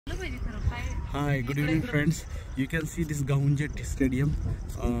Hi, good evening friends. You can see this Ghunje stadium,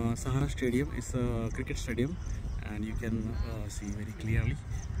 Sahara stadium. It's a cricket stadium and you can see very clearly.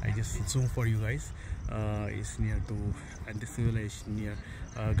 I just zoom for you guys. It's near to, and this village near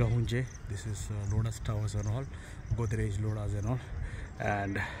Ghunje. This is Lodas Towers and all, Godrej Lodas and all,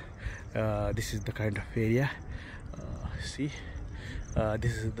 and this is the kind of area. See,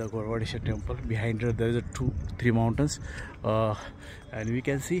 this is the Ghorwadehwar temple. Behind it there is three mountains, and we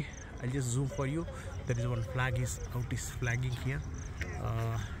can see. I'll just zoom for you. There is one flag is flagging here,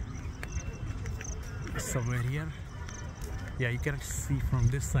 somewhere here. Yeah, you cannot see from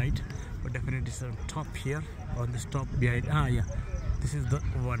this side, but definitely it's on top here, on this top behind. Yeah, this is the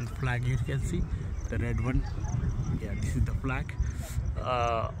one flag you can see, the red one. Yeah, this is the flag.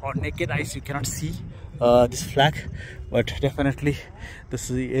 On naked eyes you cannot see this flag, but definitely this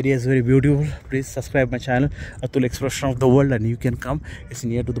area is very beautiful. Please subscribe my channel, Atul Exploration of the World, and you can come. It's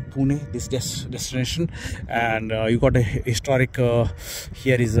near to the Pune, this destination, and you got a historic.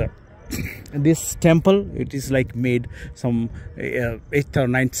 Here is a this temple. It is like made some 8th or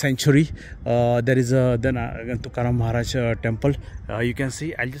 9th century. There is a Tukaram Maharaj temple. You can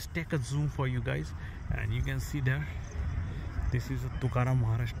see. I'll just take a zoom for you guys, and you can see there. This is a Tukaram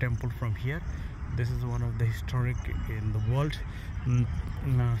Maharaj temple from here. This is one of the historic in the world.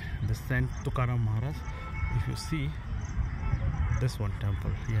 The Saint Tukaram Maharaj. If you see this one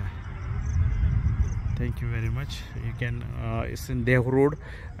temple, yeah. Thank you very much. You can it's in Dehu-Road,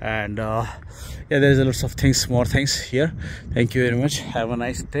 and yeah, there's a lots of things, more things here. Thank you very much. Have a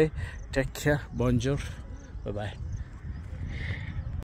nice day. Take care. Bonjour. Bye bye.